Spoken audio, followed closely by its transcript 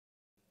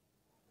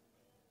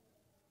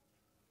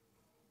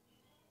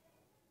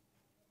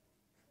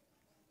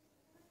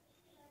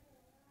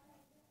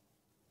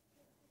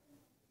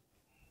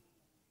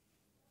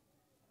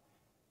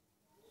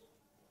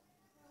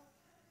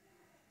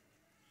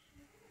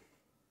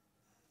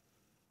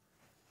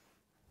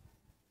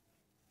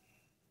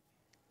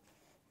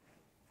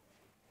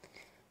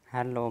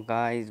Hello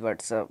guys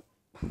what's up.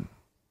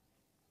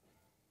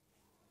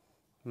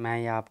 मैं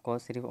ये आपको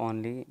सिर्फ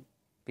ओनली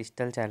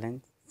पिस्टल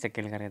चैलेंज से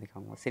किल करके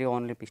दिखाऊंगा। सिर्फ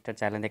ओनली पिस्टल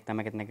चैलेंज, देखता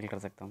मैं कितने किल कर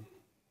सकता हूँ।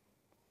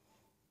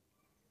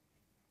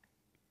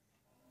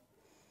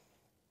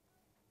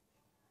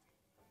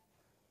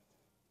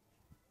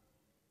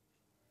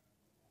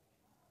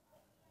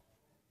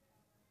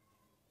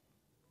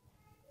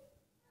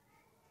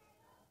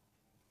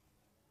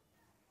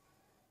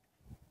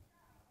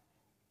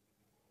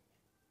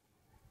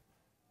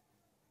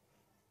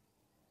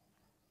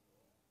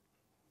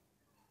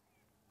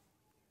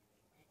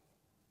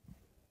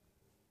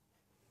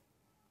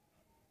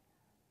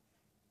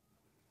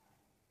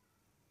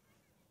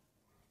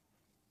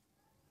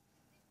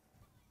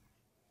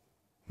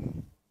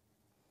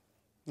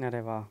 अरे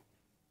वाह।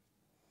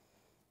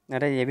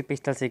 अरे ये भी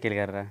पिस्टल से ही किल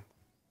कर रहा है।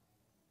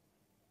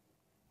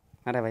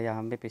 अरे भैया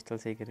हम भी पिस्टल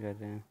से ही किल कर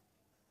रहे हैं।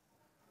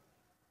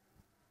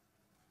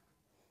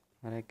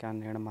 अरे क्या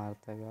नेड़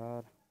मारता है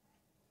यार।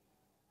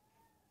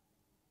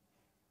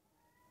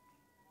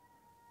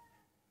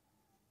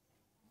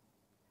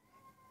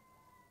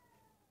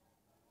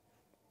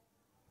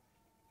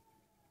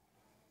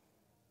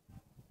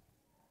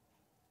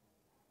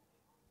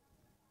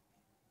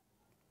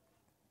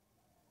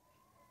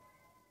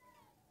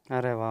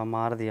 अरे वाह,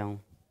 मार दिया हूँ।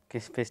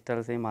 किस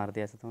पिस्टल से ही मार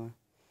दिया ऐसे तो मैं।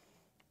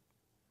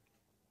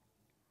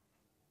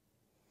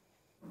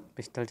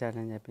 पिस्टल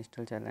चैलेंज है,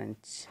 पिस्टल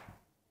चैलेंज।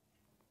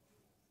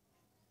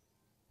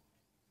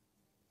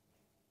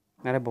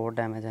 अरे बहुत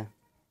डैमेज है।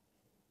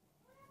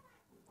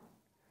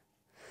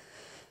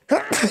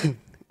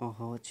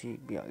 ओहो, चीख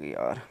भी आ गई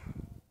यार।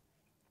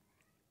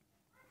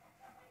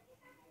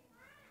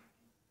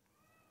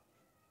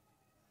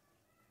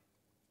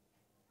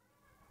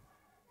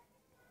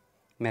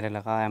 मेरे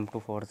लगा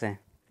M24 से।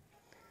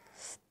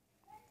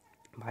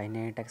 भाई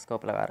ने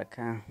टेक्सकोप लगा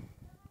रखा है।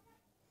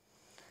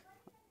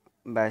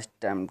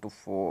 Best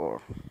M24।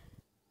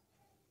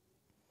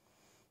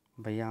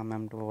 भैया हम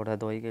M24 है,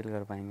 2 ही किल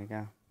कर पाएंगे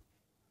क्या?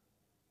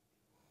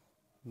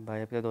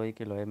 भाई अब तो 2 ही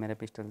किल हुए मेरे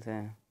पिस्टल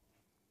से।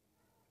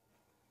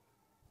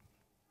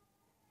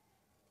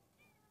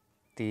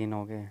 3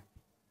 हो गए।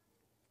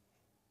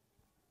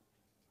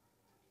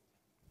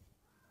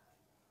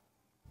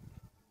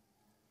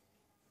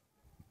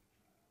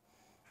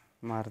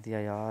 मार दिया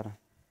यार,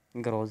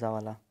 ग्रोजा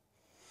वाला।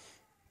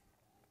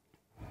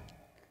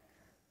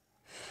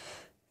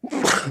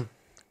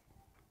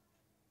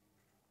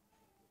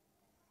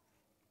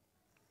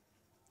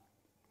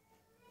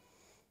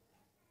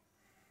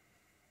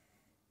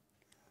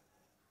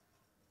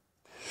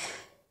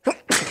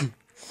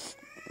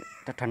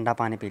 तो ठंडा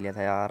पानी पी लिया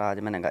था यार आज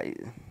मैंने गाई।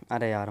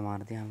 अरे यार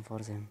मार दिया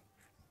M4 से।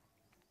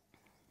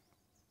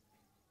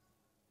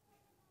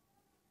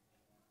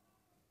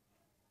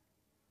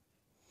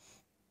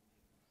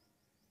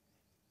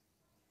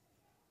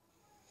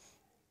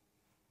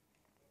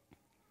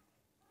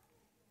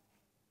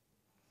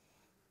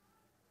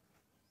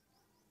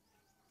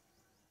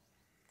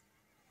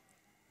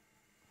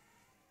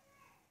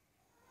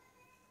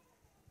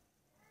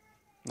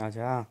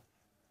 आजा,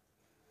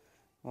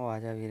 ओ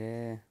आजा वीरे।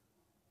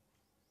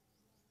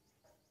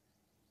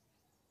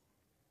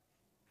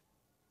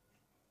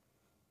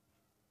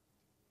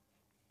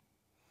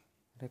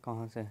 अरे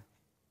कहाँ से?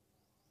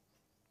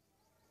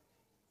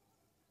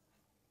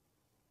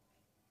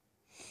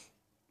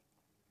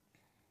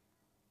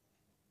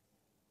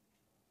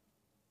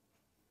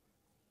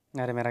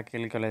 अरे मेरा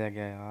किल क्यों ले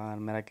गया यार,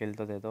 मेरा किल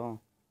तो दे दो।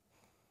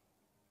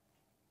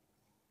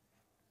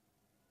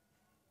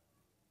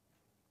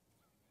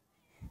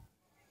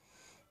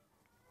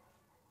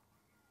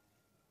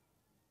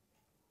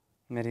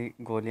 मेरी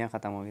गोलियां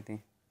ख़त्म हो गई थी।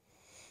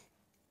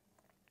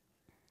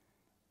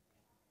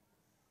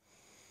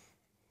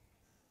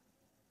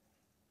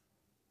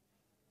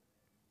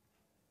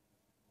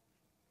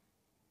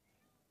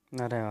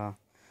 अरे वाह,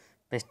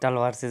 पिस्टल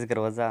वर्सेस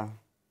ग्रोजा।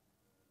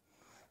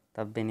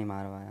 तब भी नहीं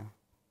मार पाया।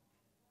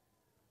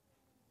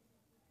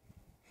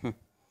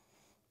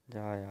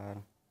 जा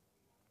यार।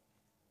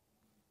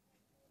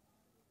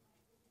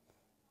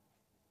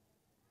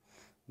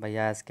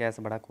 भैया SKS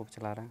बड़ा खूब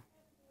चला रहा है।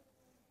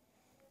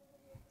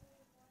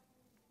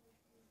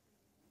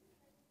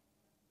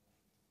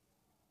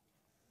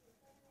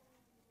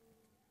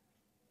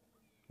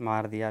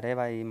 मार दिया रे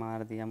भाई,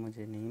 मार दिया,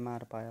 मुझे नहीं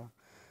मार पाया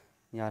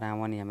यार।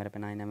 एमो नहीं है मेरे पे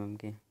 9mm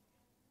की।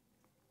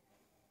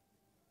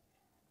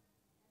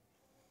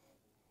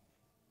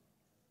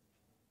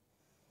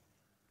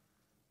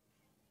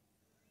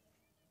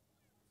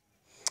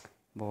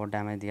 बहुत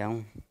डैमेज दिया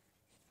हूँ।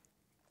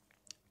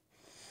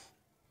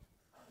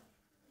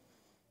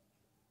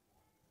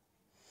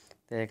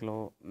 देख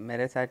लो,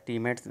 मेरे साथ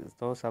टीममेट्स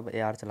तो सब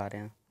AR चला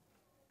रहे हैं।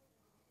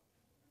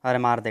 अरे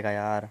मार देगा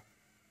यार,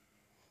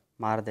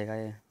 मार देगा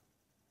ये।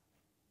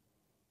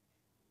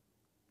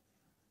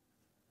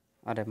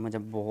 अरे मुझे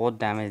बहुत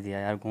डैमेज दिया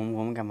यार, घूम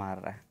घूम के मार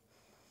रहा है।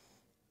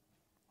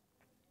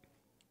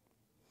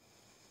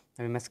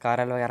 अभी मैं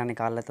स्कारल वगैरह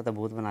निकाल लेता तो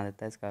भूत बना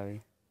देता है इसका भी।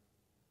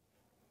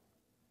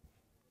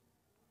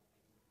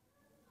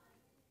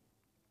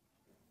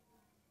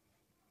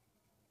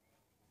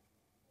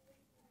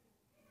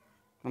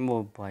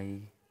 वो भाई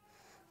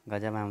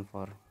गजब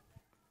M4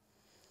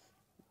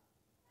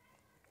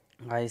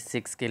 भाई।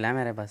 6 किल है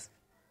मेरे पास।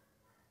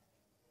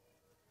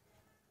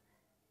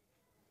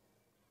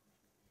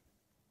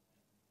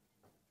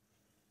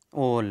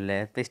 ओले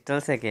पिस्टल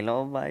से किल। ओ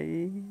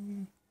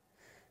भाई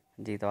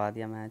जीतवा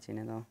दिया मैच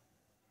इन्हें तो।